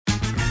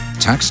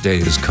Tax day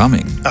is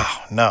coming. Oh,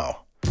 no.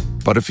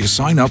 But if you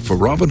sign up for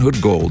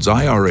Robinhood Gold's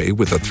IRA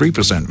with a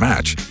 3%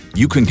 match,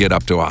 you can get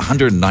up to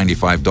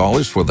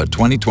 $195 for the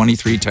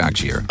 2023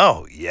 tax year.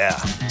 Oh, yeah.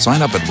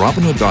 Sign up at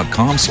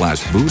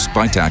Robinhood.com/boost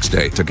by tax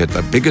day to get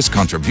the biggest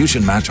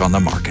contribution match on the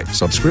market.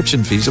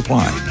 Subscription fees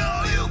apply.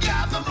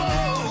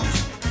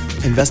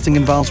 Investing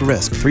involves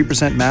risk.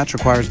 3% match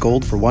requires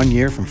gold for 1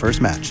 year from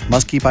first match.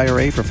 Must keep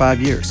IRA for 5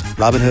 years.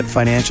 Robinhood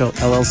Financial,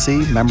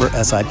 LLC, member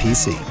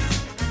SIPC.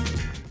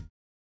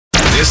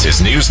 This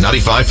is News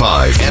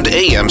 95.5 and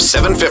AM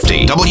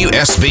 750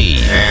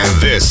 WSB.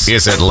 And this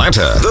is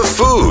Atlanta. The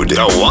food,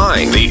 the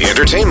wine, the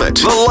entertainment,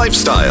 the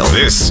lifestyle.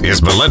 This is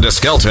Belinda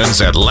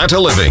Skelton's Atlanta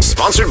Living,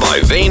 sponsored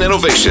by Vane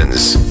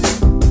Innovations.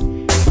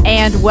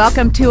 And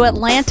welcome to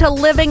Atlanta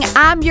Living.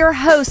 I'm your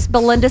host,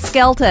 Belinda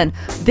Skelton.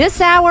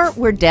 This hour,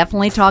 we're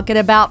definitely talking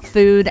about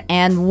food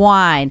and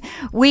wine.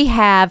 We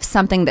have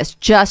something that's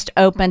just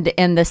opened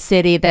in the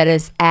city that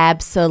is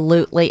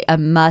absolutely a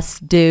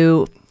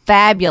must-do.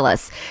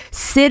 Fabulous.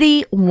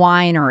 City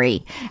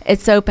Winery.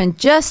 It's open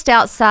just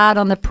outside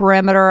on the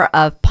perimeter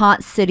of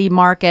Ponce City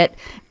Market,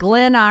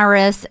 Glen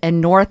Iris,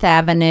 and North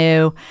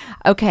Avenue.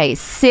 Okay,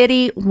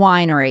 City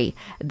Winery.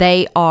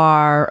 They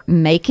are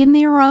making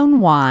their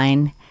own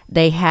wine.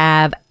 They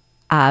have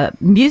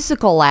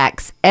musical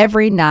acts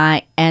every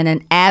night and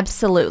an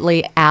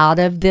absolutely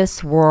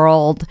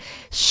out-of-this-world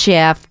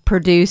chef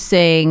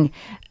producing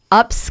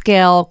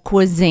upscale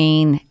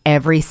cuisine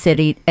every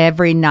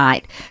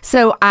night.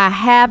 So I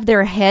have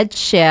their head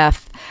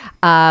chef,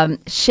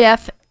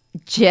 Chef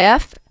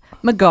Jeff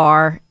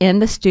McGarr, in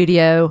the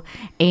studio,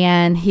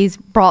 and he's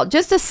brought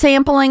just a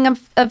sampling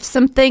of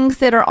some things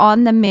that are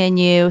on the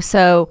menu.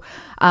 So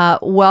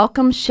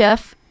welcome,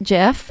 Chef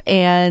Jeff.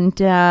 And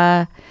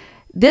you've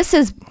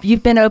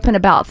been open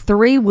about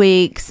 3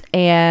 weeks,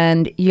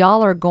 and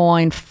y'all are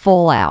going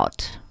full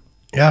out.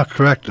 Yeah,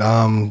 correct.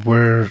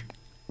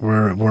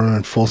 We're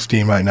in full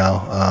steam right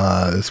now.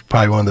 It's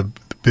probably one of the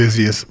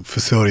busiest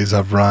facilities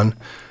I've run.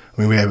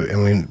 I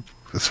mean,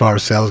 as far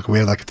as sales go, we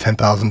have like a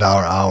 $10,000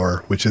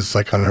 hour, which is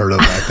like unheard of,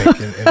 I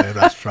think, in a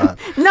restaurant.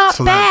 Not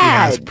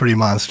bad. It's a pretty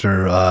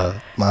monster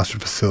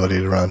facility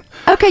to run.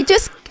 Okay,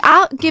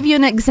 I'll give you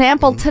an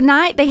example.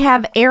 Tonight they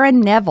have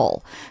Aaron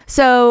Neville.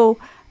 So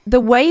the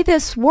way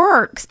this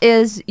works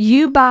is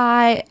you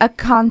buy a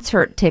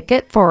concert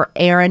ticket for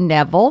Aaron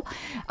Neville.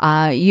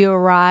 You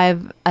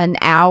arrive an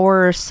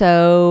hour or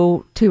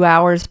so, 2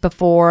 hours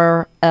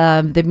before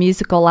the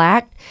musical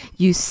act.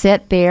 You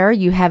sit there.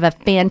 You have a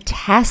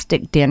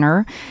fantastic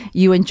dinner.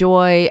 You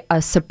enjoy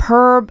a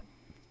superb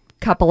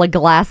couple of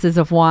glasses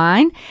of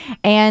wine,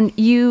 and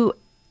you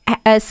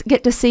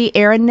get to see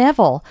Aaron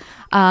Neville.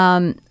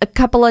 A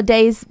couple of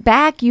days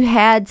back, you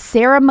had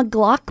Sarah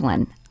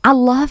McLachlan. I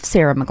love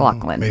Sarah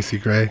McLachlan. Macy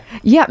Gray.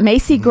 Yeah,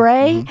 Macy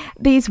Gray.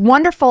 These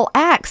wonderful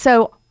acts.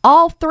 So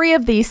all three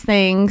of these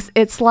things,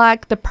 it's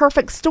like the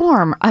perfect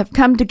storm have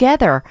come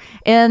together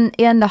in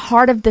the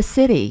heart of the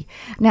city.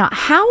 Now,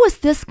 how was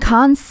this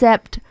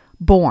concept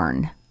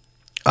born?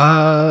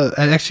 It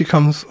actually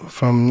comes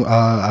from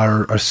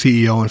our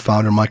CEO and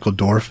founder, Michael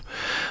Dorf.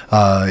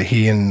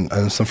 He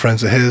and some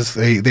friends of his,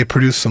 they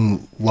produce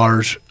some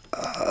large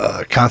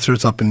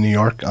concerts up in New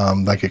York,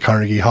 like at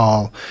Carnegie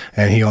Hall,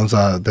 and he owns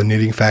the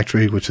Knitting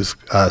Factory, which is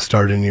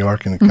started in New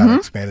York and kind of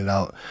expanded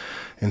out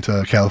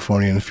into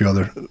California and a few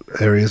other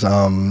areas.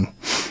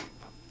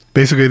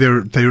 Basically,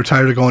 they were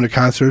tired of going to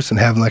concerts and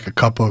having like a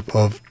cup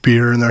of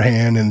beer in their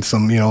hand and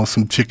some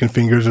chicken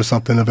fingers or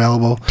something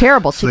available.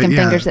 Terrible chicken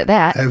fingers at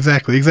that.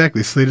 Exactly.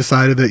 So they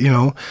decided that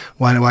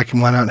why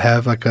not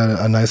have like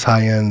a nice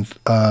high end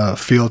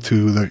feel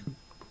to the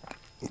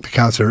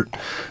concert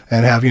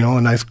and have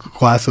a nice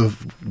glass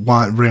of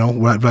wine,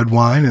 red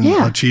wine and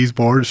a cheese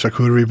board, a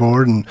charcuterie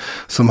board, and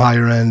some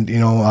higher end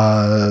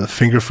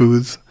finger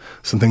foods,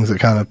 some things that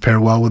kind of pair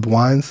well with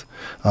wines,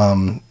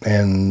 and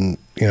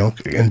be able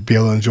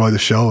to enjoy the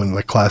show and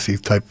like classy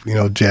type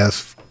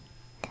jazz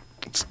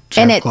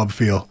club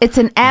feel. It's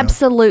an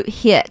absolute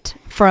hit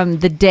from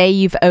the day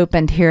you've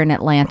opened here in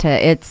Atlanta.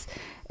 It's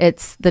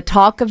the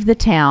talk of the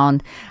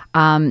town.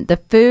 The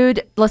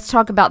food, let's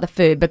talk about the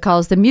food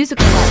because the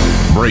musical...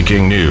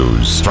 Breaking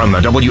news from the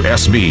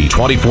WSB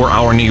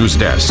 24-hour news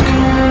desk.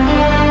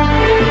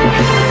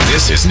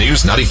 This is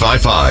News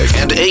 95.5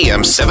 and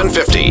AM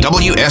 750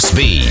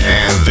 WSB.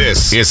 And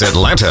this is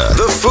Atlanta.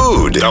 The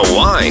food, the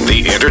wine,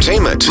 the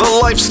entertainment, the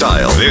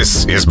lifestyle.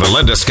 This is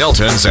Belinda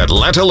Skelton's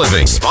Atlanta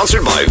Living,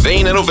 sponsored by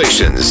Vane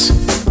Innovations.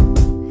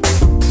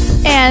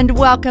 And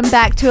welcome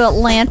back to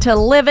Atlanta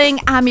Living.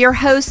 I'm your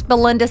host,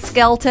 Belinda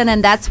Skelton,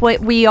 and that's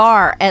what we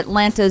are.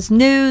 Atlanta's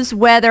news,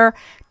 weather,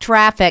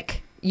 traffic.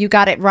 You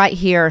got it right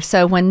here.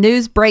 So when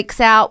news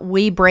breaks out,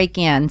 we break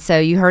in. So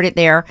you heard it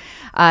there,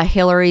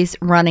 Hillary's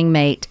running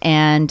mate.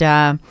 And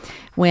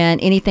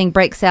when anything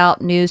breaks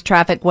out, news,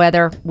 traffic,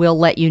 weather, we'll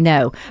let you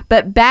know.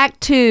 But back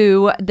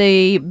to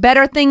the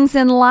better things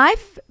in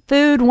life.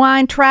 Food,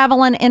 wine,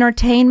 travel, and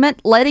entertainment,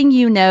 letting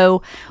you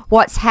know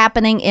what's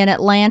happening in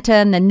Atlanta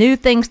and the new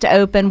things to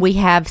open. We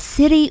have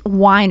City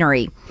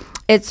Winery.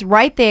 It's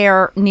right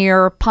there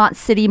near Ponce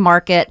City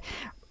Market,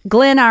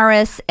 Glen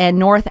Iris and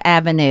North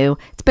Avenue.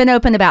 It's been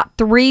open about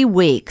 3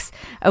 weeks.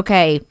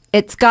 Okay,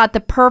 it's got the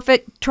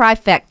perfect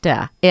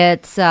trifecta.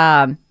 It's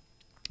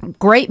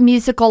great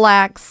musical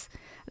acts.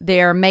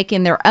 They're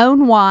making their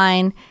own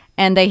wine,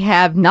 and they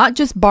have not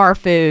just bar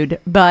food,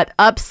 but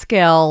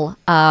upscale,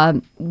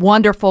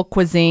 wonderful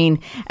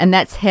cuisine, and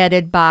that's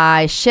headed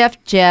by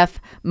Chef Jeff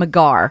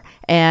McGarr.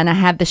 And I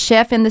have the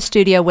chef in the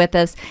studio with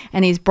us,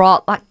 and he's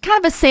brought like kind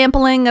of a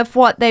sampling of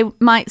what they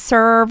might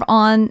serve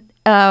on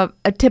a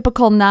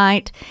typical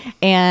night.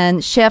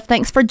 And Chef,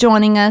 thanks for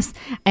joining us.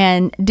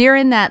 And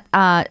during that,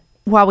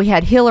 while we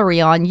had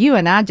Hillary on, you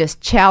and I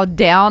just chowed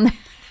down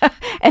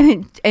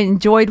and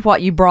enjoyed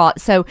what you brought.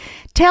 So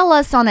tell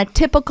us on a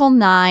typical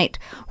night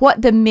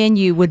what the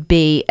menu would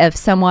be if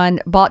someone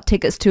bought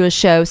tickets to a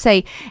show.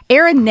 Say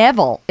Aaron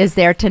Neville is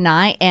there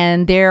tonight,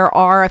 and there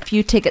are a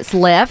few tickets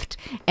left,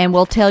 and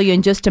we'll tell you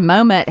in just a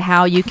moment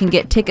how you can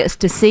get tickets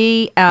to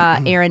see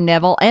Aaron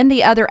Neville and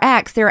the other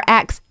acts. There are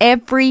acts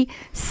every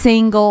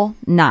single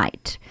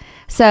night.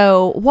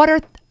 So what are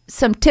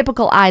some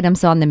typical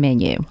items on the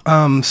menu?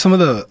 Some of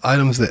the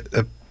items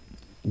that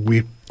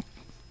we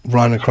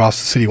run across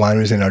the city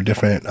wineries in our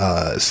different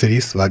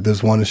cities. Like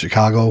there's one in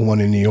Chicago, one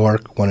in New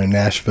York, one in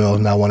Nashville,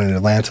 now one in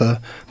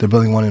Atlanta. They're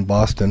building one in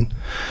Boston.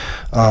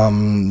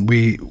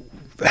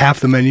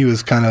 Half the menu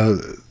is kind of,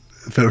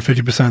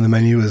 50% of the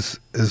menu is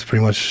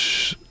pretty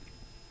much,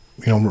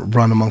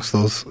 run amongst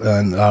those.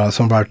 And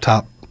some of our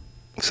top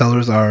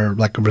sellers are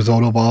like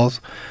risotto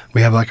balls.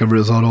 We have like a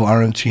risotto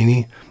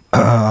arancini.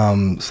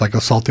 It's like a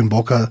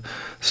saltimbocca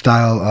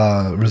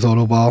style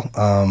risotto ball.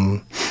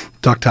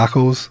 Duck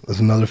tacos is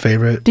another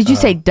favorite. Did you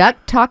say duck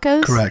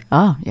tacos? Correct.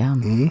 Oh, yeah.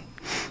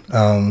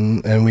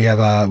 Mm-hmm. And we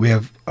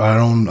have our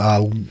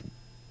own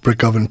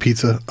brick oven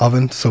pizza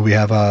oven. So we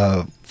have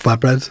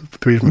flatbreads,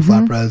 3 different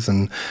flatbreads,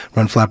 and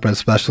run flatbread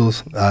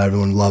specials.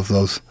 Everyone loves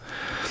those.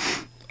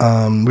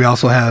 We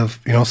also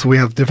have, so we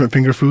have different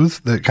finger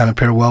foods that kind of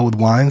pair well with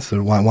wines.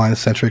 They're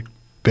wine-centric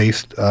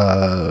based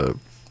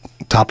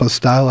tapas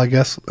style, I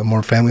guess,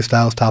 more family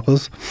styles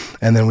tapas.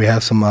 And then we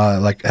have some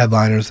like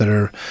headliners that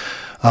are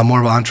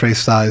more of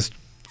entree-sized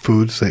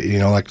foods, that,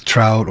 like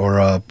trout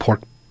or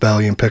pork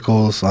belly and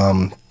pickles,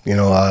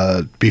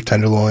 beef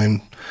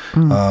tenderloin,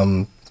 a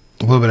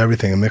little bit of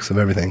everything, a mix of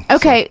everything.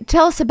 Okay,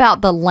 tell us about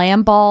the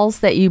lamb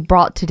balls that you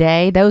brought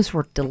today. Those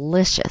were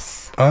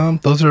delicious.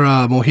 Those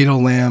are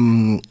mojito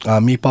lamb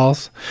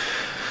meatballs.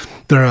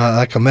 They're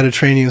like a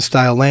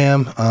Mediterranean-style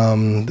lamb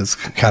that's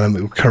kind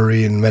of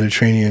curry and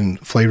Mediterranean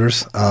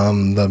flavors,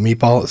 the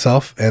meatball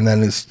itself, and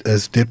then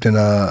it's dipped in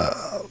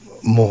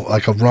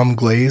like a rum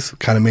glaze,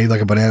 kind of made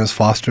like a bananas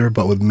Foster,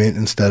 but with mint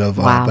instead of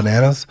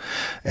bananas.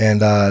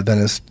 And then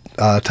it's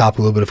topped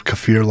a little bit of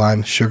kaffir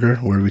lime sugar,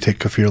 where we take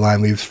kaffir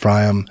lime leaves,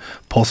 fry them,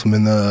 pulse them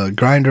in the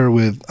grinder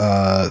with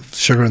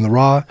sugar in the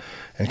raw,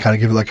 and kind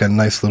of give it like a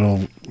nice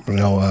little,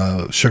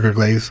 sugar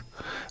glaze.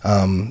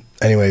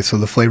 Anyway, so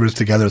the flavors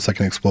together, it's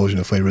like an explosion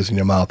of flavors in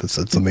your mouth.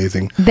 It's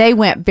amazing. They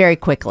went very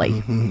quickly.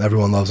 Mm-hmm.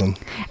 Everyone loves them.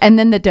 And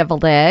then the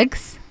deviled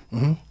eggs.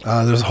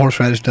 Mm-hmm. There's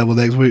horseradish deviled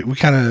eggs. We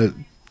kind of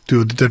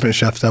do different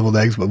chef's deviled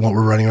eggs, but what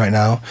we're running right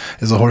now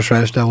is a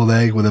horseradish deviled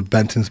egg with a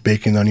Benton's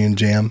bacon onion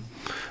jam.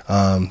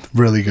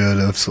 Really good.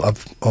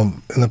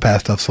 In the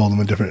past, I've sold them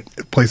in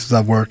different places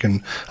I've worked,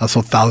 and I've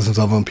sold thousands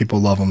of them. People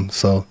love them.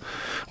 So,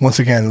 once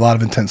again, a lot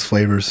of intense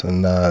flavors,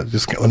 and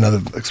just another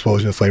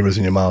explosion of flavors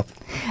in your mouth.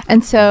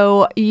 And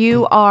so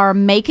you are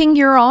making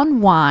your own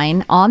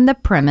wine on the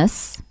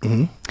premise,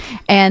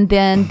 and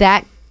then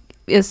that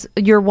is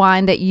your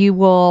wine that you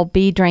will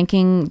be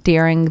drinking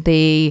during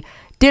the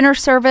dinner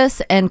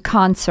service and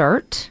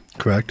concert.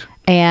 Correct.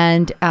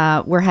 And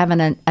we're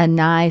having a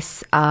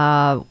nice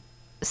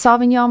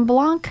Sauvignon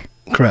Blanc.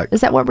 Correct.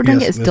 Is that what we're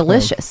doing? Yes, it's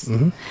delicious.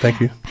 Mm-hmm.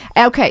 Thank you.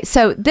 Okay,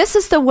 so this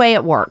is the way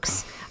it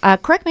works.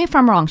 Correct me if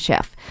I'm wrong,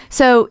 Chef.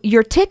 So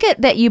your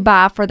ticket that you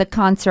buy for the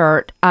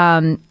concert,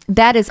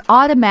 that is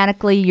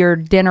automatically your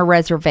dinner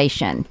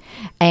reservation.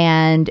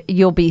 And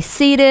you'll be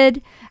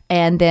seated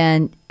and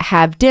then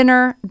have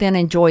dinner, then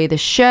enjoy the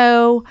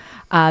show,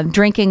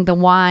 drinking the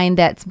wine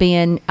that's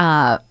being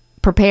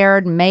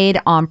prepared and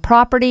made on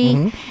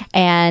property.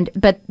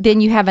 But then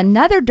you have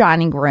another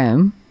dining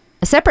room,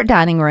 a separate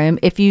dining room,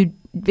 if you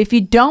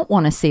don't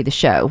want to see the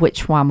show.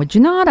 Which one would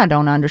you not? I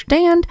don't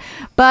understand.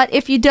 But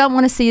if you don't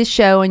want to see the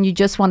show and you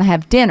just want to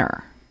have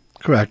dinner.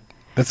 Correct.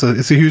 It's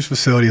a huge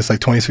facility. It's like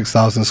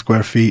 26,000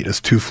 square feet. It's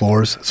 2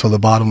 floors. So the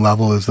bottom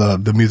level is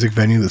the music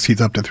venue that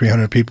seats up to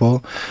 300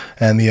 people.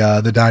 And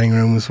the dining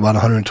room is about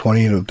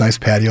 120, and a nice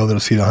patio that'll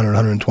seat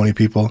 120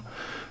 people.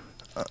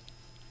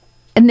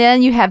 And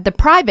then you have the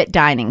private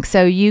dining.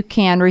 So you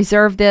can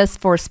reserve this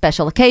for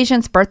special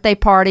occasions, birthday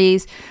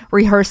parties,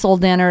 rehearsal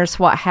dinners,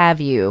 what have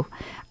you.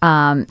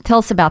 Tell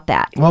us about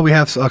that. Well, we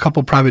have a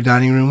couple private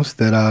dining rooms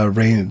that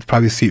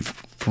probably seat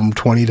from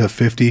 20 to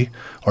 50,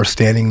 or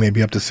standing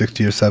maybe up to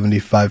 60 or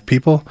 75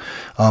 people,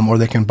 or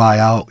they can buy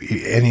out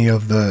any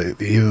of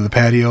either the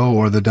patio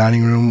or the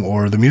dining room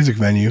or the music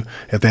venue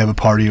if they have a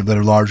party that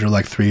are larger,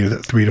 like 3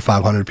 to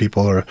 500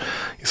 people, or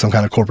some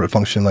kind of corporate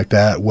function like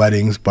that,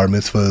 weddings, bar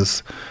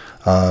mitzvahs,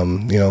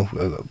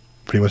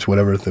 pretty much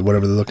whatever they're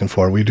looking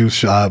for. We do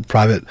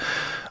private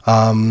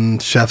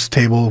chef's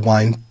table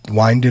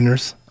wine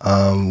dinners.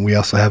 We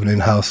also have an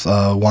in-house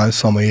wine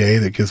sommelier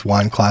that gives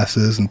wine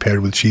classes and paired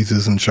with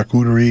cheeses and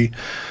charcuterie.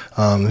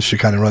 She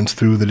kind of runs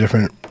through the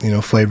different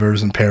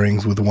flavors and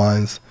pairings with the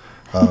wines.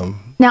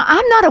 Now,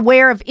 I'm not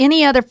aware of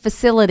any other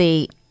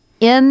facility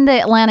in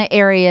the Atlanta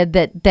area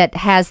that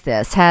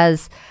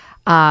has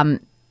a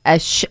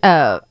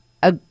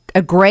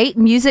great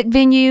music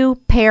venue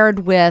paired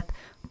with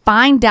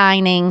fine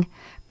dining,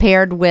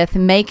 paired with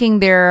making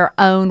their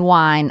own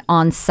wine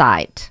on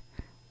site.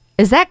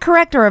 Is that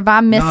correct, or am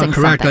I missing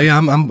correct.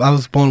 something? I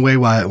was blown away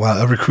by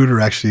a recruiter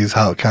actually is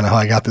how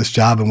I got this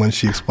job, and when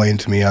she explained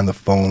to me on the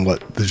phone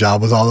what the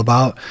job was all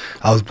about,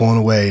 I was blown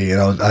away.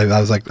 I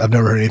was like, I've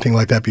never heard anything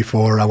like that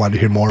before. I wanted to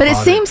hear more about it.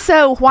 But it seems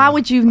so. Why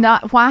would you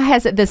not? Why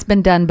hasn't this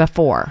been done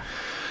before?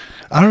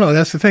 I don't know.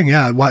 That's the thing.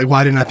 Yeah.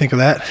 Why didn't I think of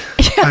that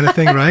kind of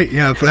thing? Right.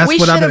 Yeah. That's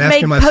what I've been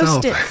asking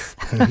myself.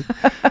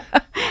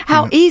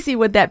 How easy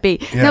would that be?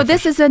 Yeah, no,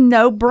 this is a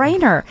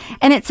no-brainer,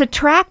 and it's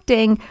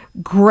attracting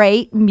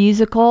great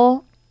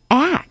musical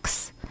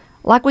acts.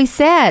 Like we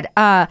said,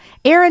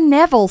 Aaron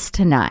Neville's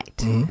tonight.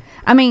 Mm-hmm.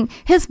 I mean,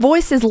 his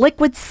voice is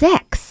liquid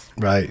sex.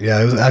 Right.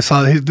 Yeah. I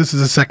saw this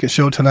is his second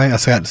show tonight. I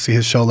got to see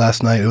his show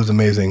last night. It was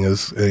amazing. It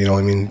was,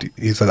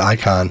 he's an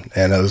icon,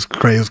 and it was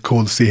great. It was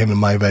cool to see him in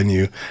my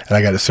venue, and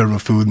I got to serve him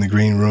food in the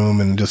green room,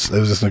 and it was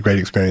just a great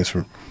experience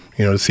for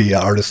to see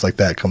artists like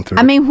that come through.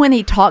 I mean, when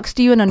he talks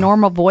to you in a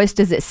normal voice,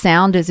 does it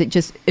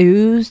just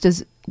ooze?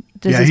 Does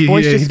his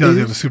voice just he does. ooze?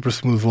 He has a super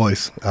smooth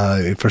voice,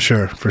 for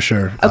sure.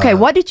 Okay,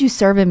 what did you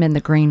serve him in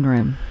the green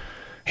room?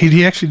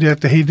 He actually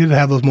did. He did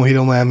have those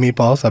mojito lamb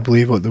meatballs, I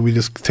believe, what we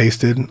just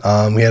tasted.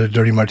 We had a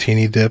dirty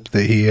martini dip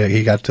that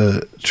he got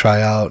to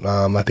try out.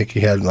 I think he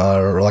had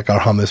our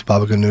hummus,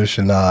 baba ganoush,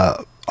 and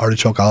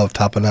artichoke olive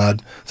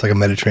tapenade. It's like a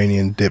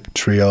Mediterranean dip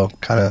trio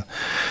kind of.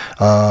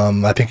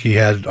 I think he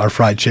had our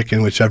fried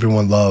chicken, which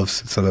everyone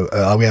loves. So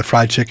we had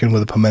fried chicken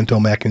with a pimento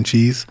mac and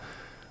cheese.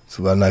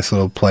 So a nice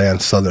little play on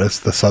southern. It's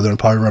the southern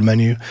part of our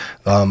menu.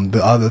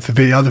 The other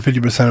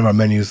 50% of our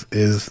menus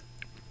is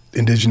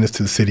indigenous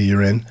to the city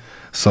you're in.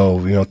 So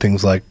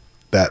things like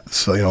that.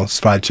 So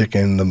fried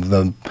chicken,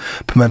 the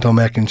pimento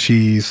mac and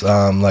cheese,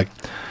 like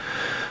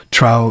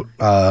trout,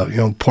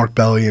 pork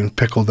belly and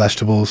pickled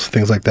vegetables,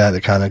 things like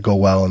that kind of go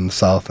well in the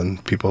South,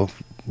 and people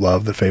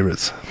love the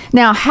favorites.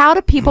 Now, how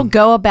do people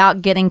go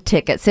about getting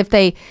tickets? If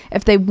they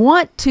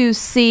want to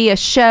see a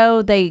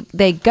show, they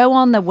go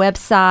on the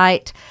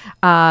website.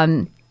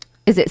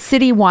 Is it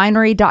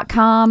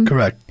citywinery.com?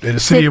 Correct. It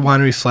is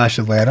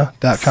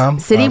citywinery/Atlanta.com.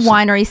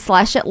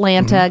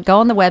 Citywinery/Atlanta. Go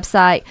on the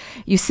website.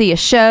 You see a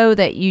show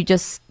that you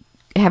just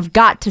have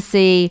got to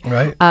see.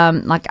 Right.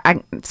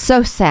 I'm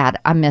so sad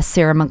I miss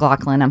Sarah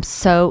McLachlan. I'm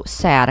so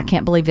sad. I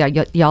can't believe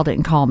y'all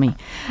didn't call me.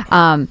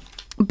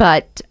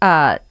 But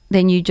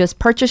then you just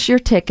purchase your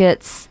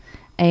tickets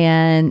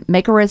and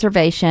make a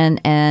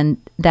reservation,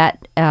 and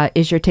that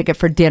is your ticket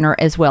for dinner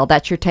as well.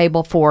 That's your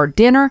table for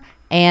dinner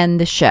and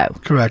the show.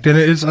 Correct. And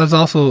it's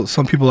also,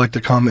 some people like to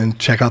come and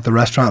check out the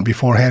restaurant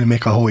beforehand and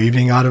make a whole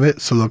evening out of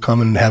it. So they'll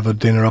come and have a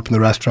dinner up in the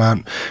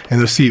restaurant, and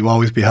their seat will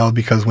always be held,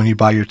 because when you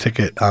buy your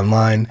ticket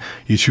online,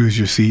 you choose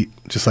your seat,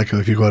 just like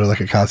if you go to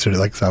like a concert at,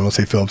 like, I don't know,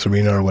 say Phillips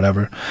Arena or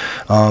whatever.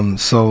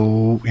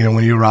 So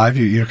when you arrive,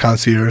 your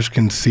concierge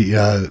can see,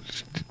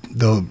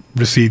 they'll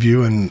receive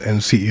you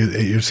and seat you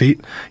at your seat.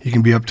 You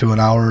can be up to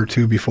an hour or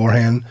two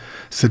beforehand,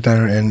 sit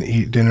there and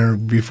eat dinner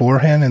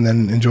beforehand, and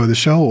then enjoy the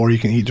show, or you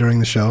can eat during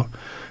the show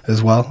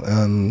as well,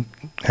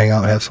 hang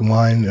out and have some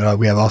wine.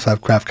 We also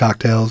have craft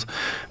cocktails.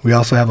 We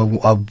also have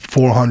a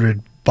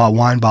 400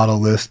 wine bottle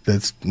list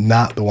that's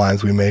not the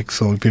wines we make.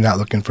 So if you're not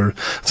looking for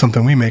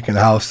something we make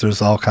in-house,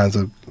 there's all kinds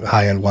of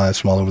high-end wines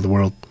from all over the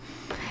world.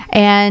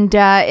 And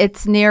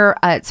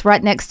it's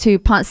right next to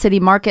Ponce City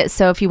Market.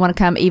 So if you want to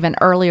come even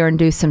earlier and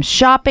do some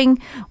shopping,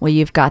 well,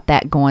 you've got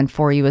that going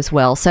for you as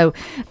well. So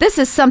this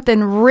is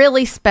something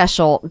really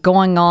special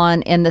going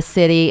on in the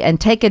city,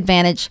 and take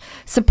advantage,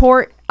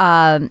 support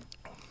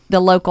the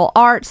local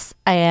arts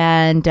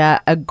and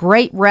a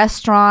great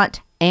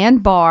restaurant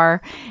and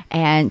bar,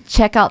 and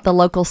check out the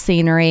local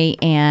scenery.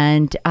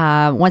 And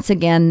once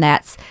again,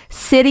 that's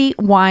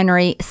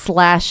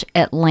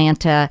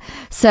citywinery/Atlanta.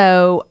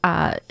 So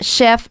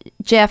Chef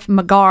Jeff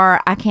McGarr,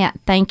 I can't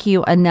thank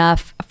you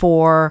enough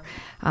for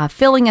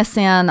filling us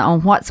in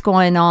on what's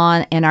going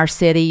on in our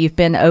city. You've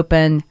been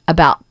open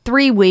about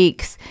 3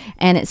 weeks,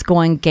 and it's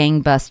going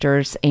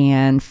gangbusters.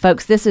 And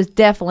folks, this is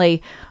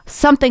definitely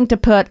something to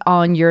put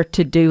on your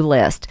to-do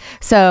list.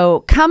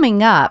 So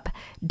coming up,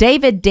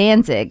 David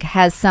Danzig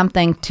has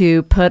something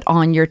to put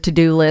on your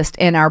to-do list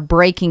in our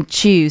Breaking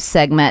Chews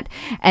segment.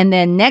 And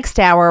then next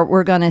hour,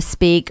 we're going to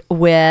speak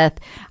with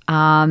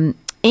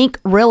Inc.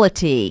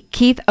 Realty,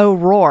 Keith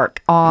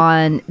O'Rourke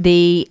on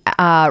the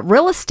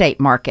real estate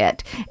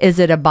market. Is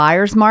it a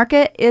buyer's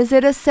market? Is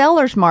it a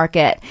seller's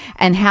market?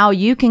 And how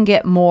you can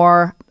get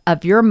more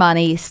of your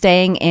money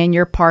staying in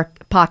your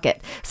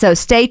pocket. So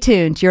stay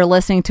tuned. You're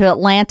listening to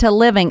Atlanta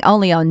Living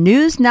only on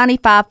News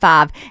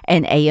 95.5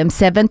 and AM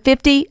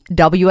 750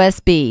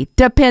 WSB.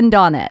 Depend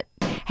on it.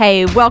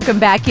 Hey, welcome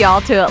back,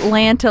 y'all, to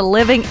Atlanta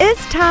Living.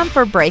 It's time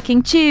for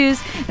Breaking Chews.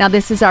 Now,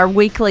 this is our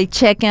weekly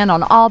check-in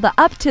on all the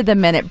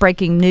up-to-the-minute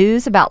breaking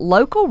news about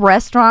local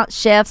restaurants,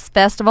 chefs,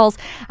 festivals.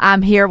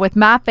 I'm here with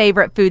my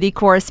favorite foodie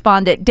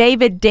correspondent,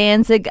 David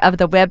Danzig of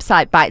the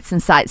website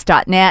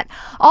BitesandSites.net,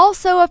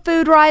 also a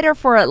food writer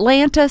for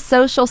Atlanta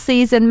Social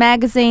Season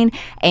magazine,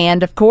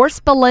 and, of course,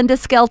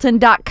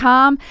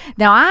 BelindaSkelton.com.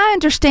 Now, I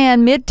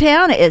understand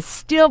Midtown is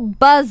still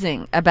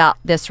buzzing about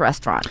this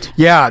restaurant.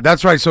 Yeah,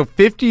 that's right. So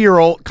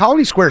 50-year-old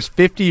Colony Square is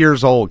 50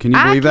 years old. Can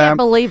you believe that? I can't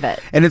believe it.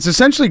 And it's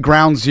essentially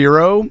ground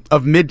zero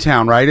of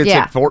Midtown, right? It's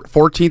at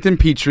 14th and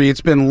Peachtree. It's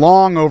been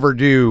long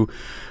overdue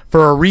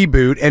for a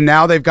reboot, and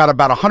now they've got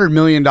about $100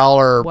 million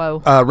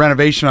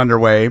renovation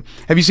underway.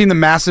 Have you seen the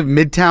massive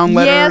Midtown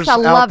letters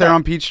out there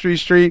on Peachtree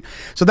Street?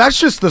 So that's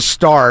just the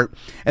start.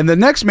 And the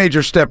next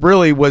major step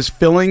really was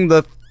filling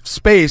the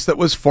space that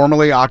was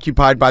formerly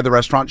occupied by the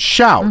restaurant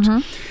Shout. Mm-hmm.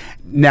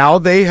 Now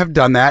they have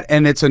done that,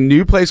 and it's a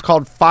new place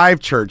called Five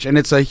Church, and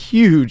it's a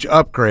huge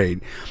upgrade.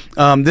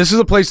 This is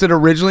a place that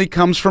originally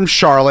comes from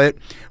Charlotte,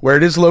 where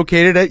it is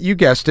located at, you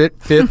guessed it,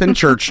 5th and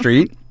Church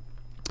Street.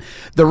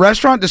 The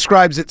restaurant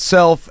describes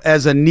itself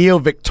as a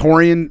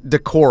neo-Victorian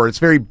decor. It's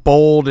very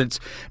bold, it's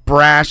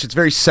brash, it's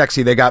very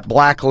sexy. They got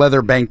black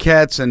leather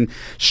banquettes and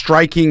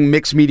striking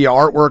mixed media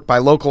artwork by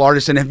local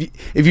artists. And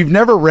if you've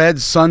never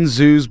read Sun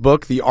Tzu's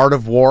book, The Art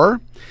of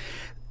War,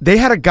 they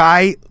had a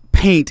guy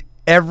paint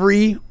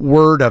every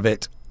word of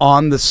it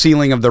on the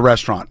ceiling of the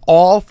restaurant.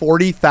 All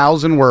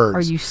 40,000 words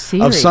Are you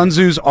serious? Of Sun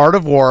Tzu's Art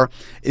of War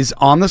is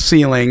on the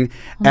ceiling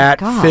at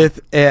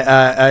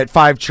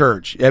Five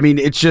Church. I mean,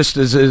 it's just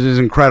it is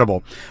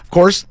incredible. Of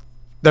course,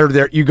 they're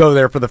there. You go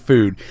there for the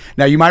food.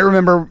 Now, you might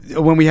remember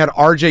when we had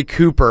R.J.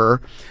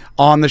 Cooper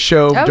on the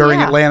show during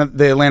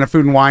the Atlanta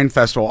Food and Wine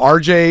Festival.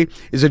 RJ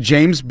is a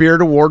James Beard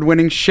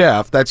Award-winning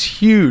chef. That's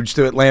huge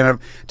to Atlanta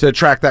to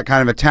attract that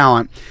kind of a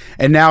talent.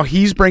 And now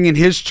he's bringing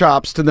his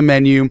chops to the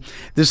menu.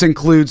 This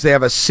includes, they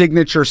have a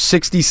signature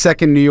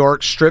 60-second New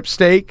York strip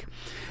steak.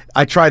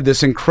 I tried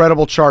this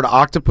incredible charred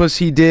octopus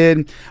he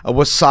did, a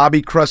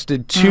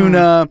wasabi-crusted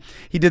tuna.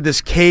 He did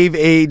this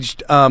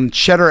cave-aged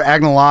cheddar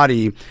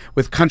agnolotti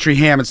with country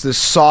ham. It's this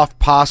soft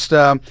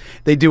pasta.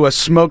 They do a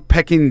smoked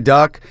Peking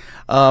duck,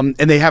 and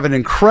they have an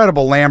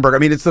incredible lamb burger. I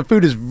mean, the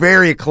food is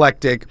very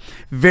eclectic,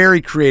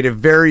 very creative,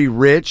 very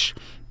rich.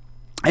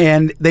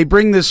 And they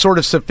bring this sort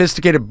of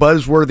sophisticated,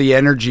 buzzworthy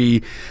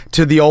energy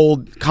to the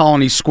old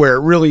Colony Square. It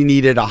really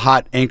needed a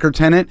hot anchor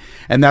tenant,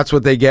 and that's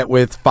what they get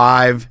with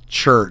Five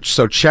Church.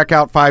 So check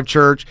out Five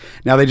Church.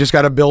 Now they just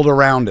got to build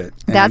around it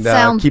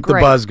and keep the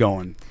buzz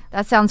going.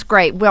 That sounds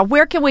great. Well,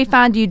 where can we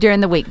find you during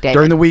the week, David?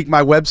 During the week,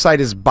 my website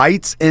is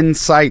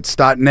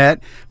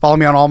BitesandSites.net. Follow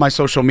me on all my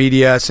social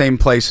media, same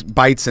place,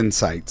 Bites and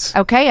Sites.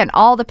 Okay, and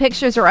all the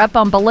pictures are up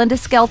on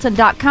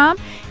BelindaSkelton.com.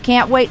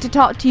 Can't wait to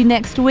talk to you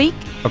next week.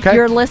 Okay.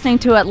 You're listening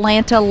to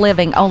Atlanta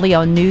Living, only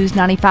on News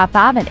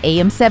 95.5 and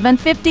AM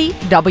 750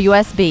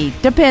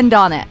 WSB. Depend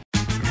on it.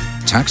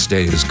 Tax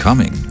day is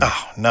coming.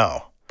 Oh,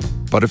 no.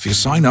 But if you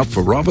sign up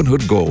for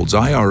Robinhood Gold's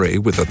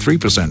IRA with a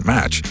 3%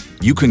 match,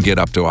 you can get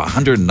up to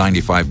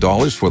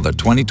 $195 for the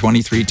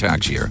 2023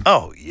 tax year.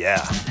 Oh,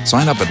 yeah.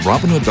 Sign up at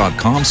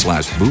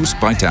Robinhood.com/boost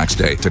by tax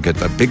day to get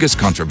the biggest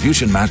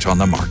contribution match on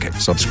the market.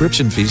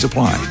 Subscription fees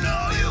apply.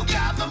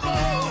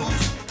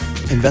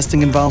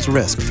 Investing involves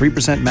risk.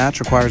 3% match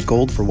requires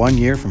gold for 1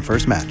 year from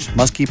first match.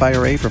 Must keep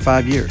IRA for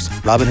 5 years.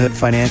 Robinhood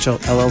Financial,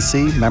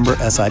 LLC, member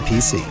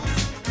SIPC.